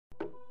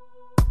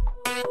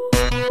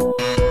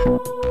I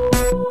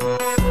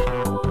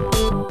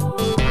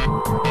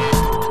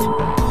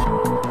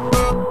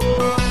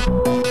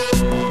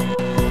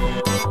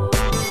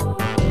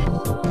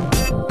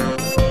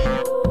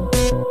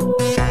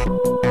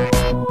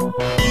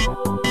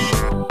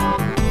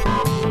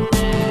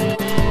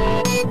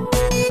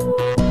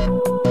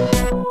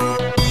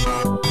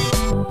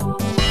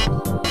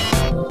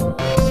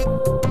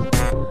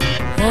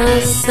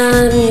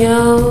signed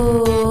your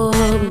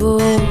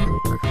book,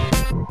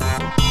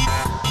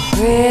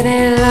 read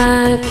it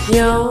like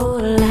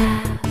your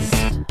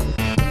last.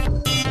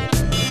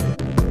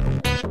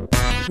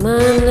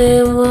 My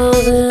name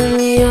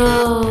wasn't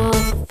your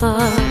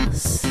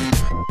first,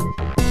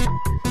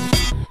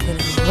 and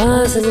it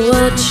wasn't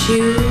what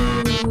you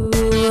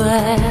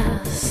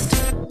asked.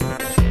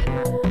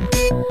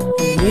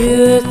 And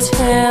you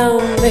tell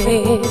me,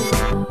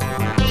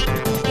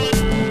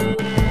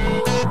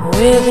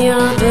 with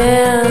your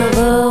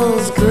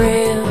devil's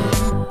grin,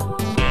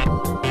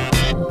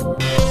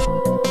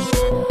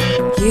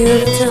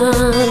 you've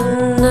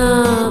done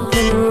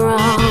nothing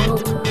wrong.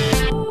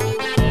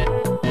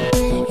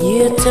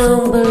 You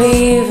don't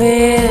believe in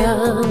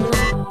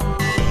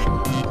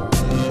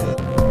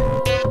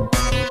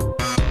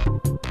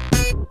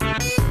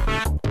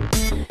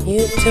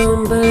you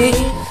don't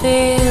believe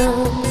in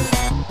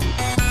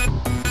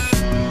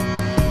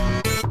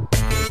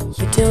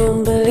you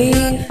don't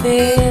believe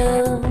in.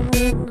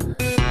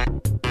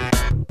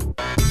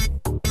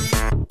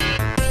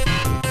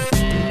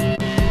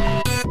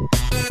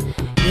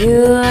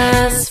 You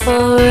asked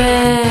for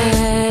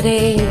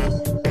ready,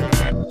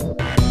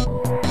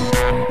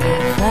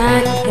 if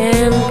I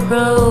can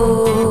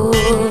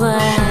provide,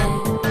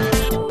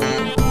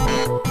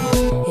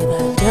 if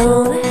I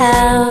don't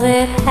have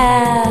it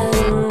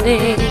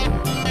handy,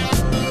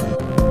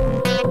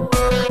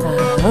 I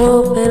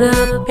open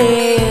up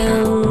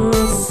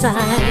inside.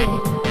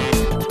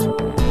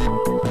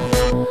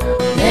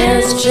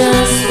 There's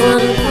just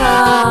one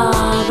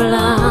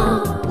problem.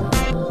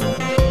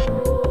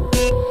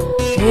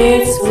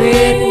 It's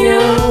with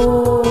your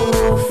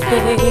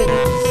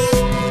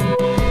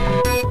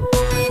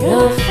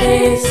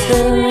face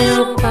and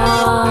your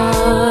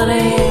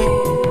body,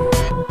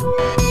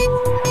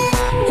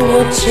 and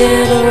your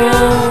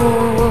general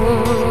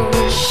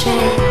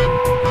shape.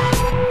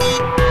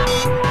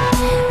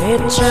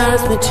 It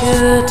drives me to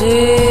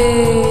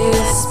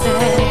despair,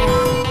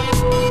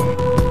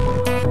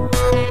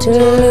 to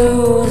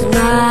lose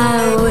my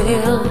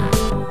will,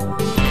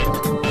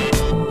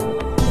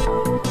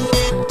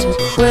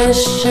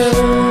 question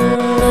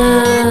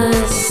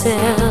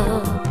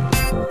myself.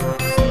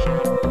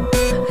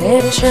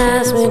 It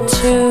drives me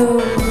to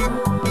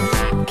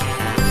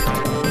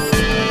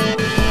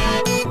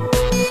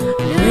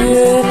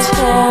you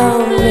tell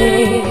me,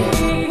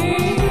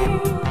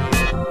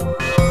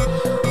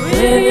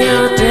 with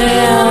your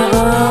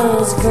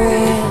devil's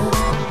grin,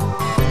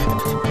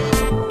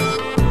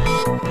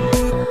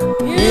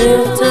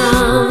 you've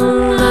done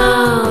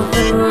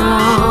nothing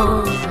wrong.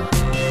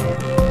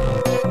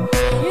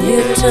 You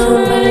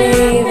don't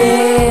believe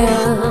in,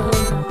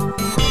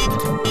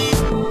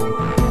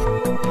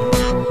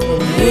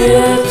 you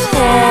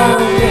tell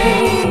me,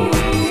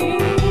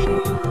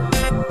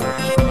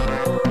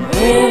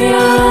 with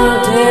your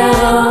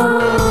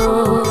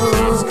devil's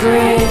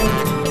grin,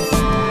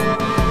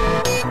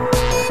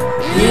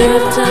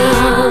 you've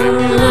done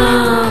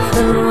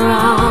nothing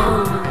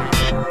wrong.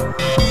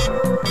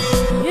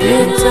 You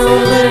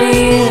don't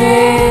believe in.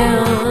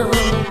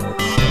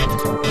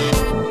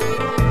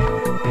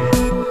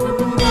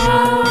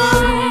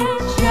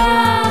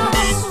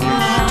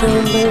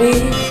 Don't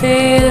believe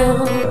in,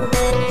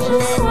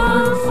 just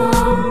one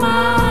for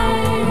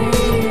mine.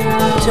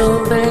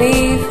 Don't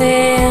believe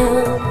in,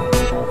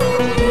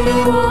 you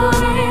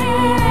want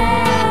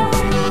everyone.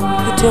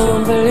 You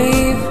don't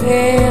believe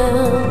in,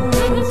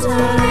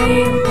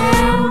 take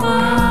their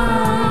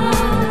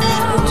mind.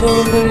 You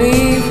don't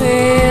believe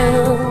in,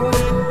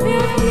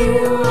 if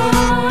you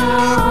are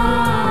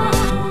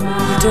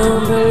mine. You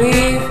don't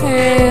believe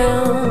in,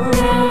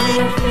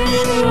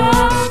 everything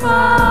was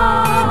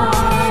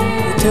fine.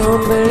 You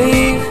don't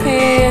believe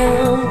in,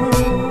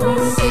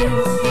 this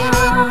is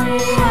my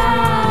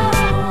house.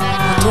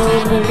 You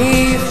don't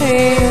believe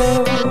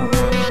in,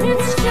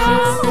 it's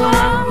just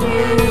what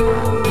you do.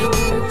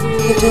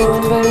 You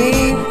don't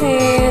believe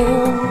in,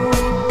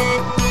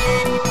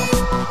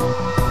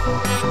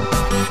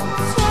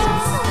 it's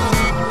just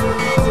what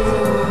you do.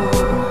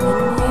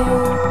 And you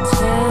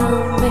tell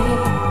me,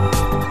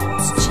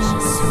 it's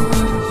just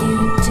what you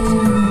do.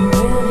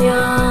 With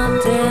your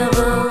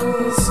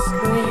devil's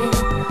grin,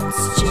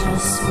 it's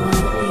just what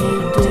you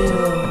do.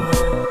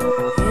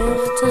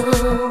 You've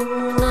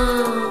done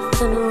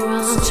nothing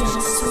wrong.